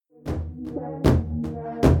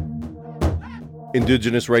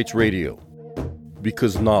Indigenous Rights Radio,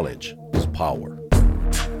 because knowledge is power.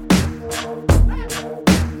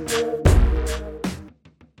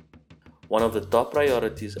 One of the top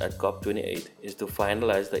priorities at COP28 is to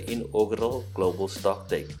finalize the inaugural Global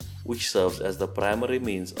Stocktake, which serves as the primary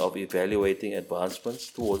means of evaluating advancements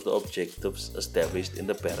towards the objectives established in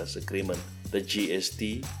the Paris Agreement. The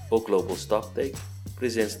GST, or Global Stocktake,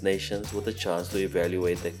 presents nations with a chance to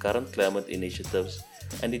evaluate their current climate initiatives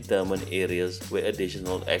and determine areas where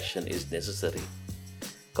additional action is necessary.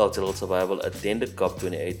 Cultural Survival attended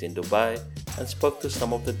COP28 in Dubai and spoke to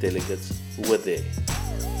some of the delegates who were there.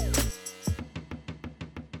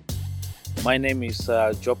 My name is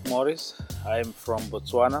Job Morris. I am from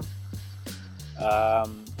Botswana.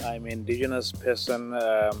 I'm an indigenous person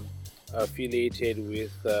affiliated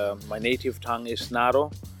with my native tongue is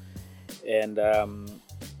Naro, and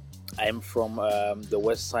I'm from the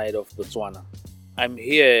west side of Botswana. I'm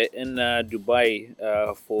here in Dubai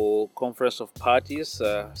for Conference of Parties,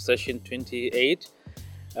 session 28,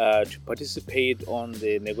 to participate on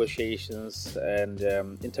the negotiations and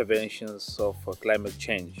interventions of climate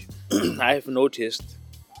change. I have noticed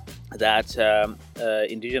that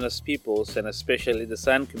indigenous peoples, and especially the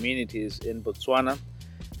San communities in Botswana,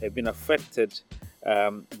 have been affected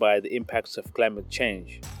by the impacts of climate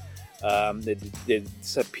change. The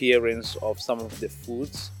disappearance of some of the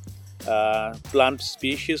foods, plant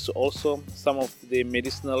species also, some of the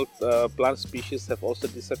medicinal plant species have also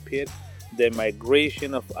disappeared. The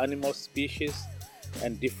migration of animal species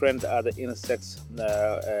and different other insects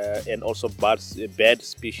and also bird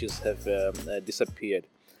species have disappeared.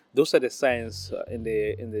 Those are the signs in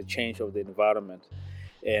the change of the environment,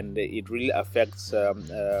 and it really affects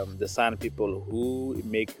the San people who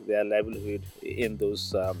make their livelihood in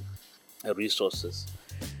those resources.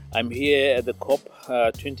 I'm here at the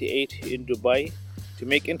COP28 in Dubai to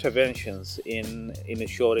make interventions in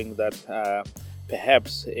ensuring that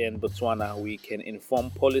perhaps in Botswana we can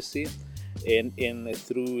inform policy in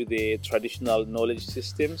through the traditional knowledge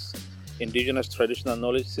systems, indigenous traditional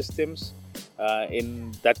knowledge systems,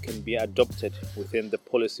 that can be adopted within the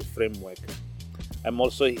policy framework. I'm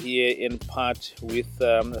also here in part with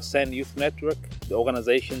San Youth Network, the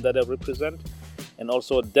organization that I represent, and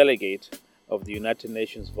also a delegate of the United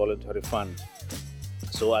Nations Voluntary Fund.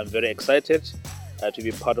 So I'm very excited to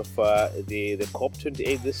be part of the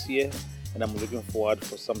COP28 this year, and I'm looking forward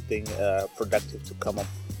for something productive to come up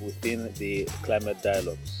within the climate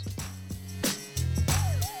dialogues.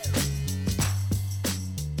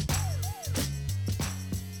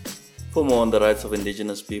 For more on the rights of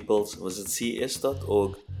indigenous peoples, visit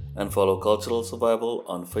ces.org and follow Cultural Survival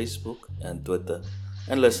on Facebook and Twitter,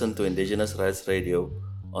 and listen to Indigenous Rights Radio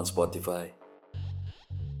on Spotify.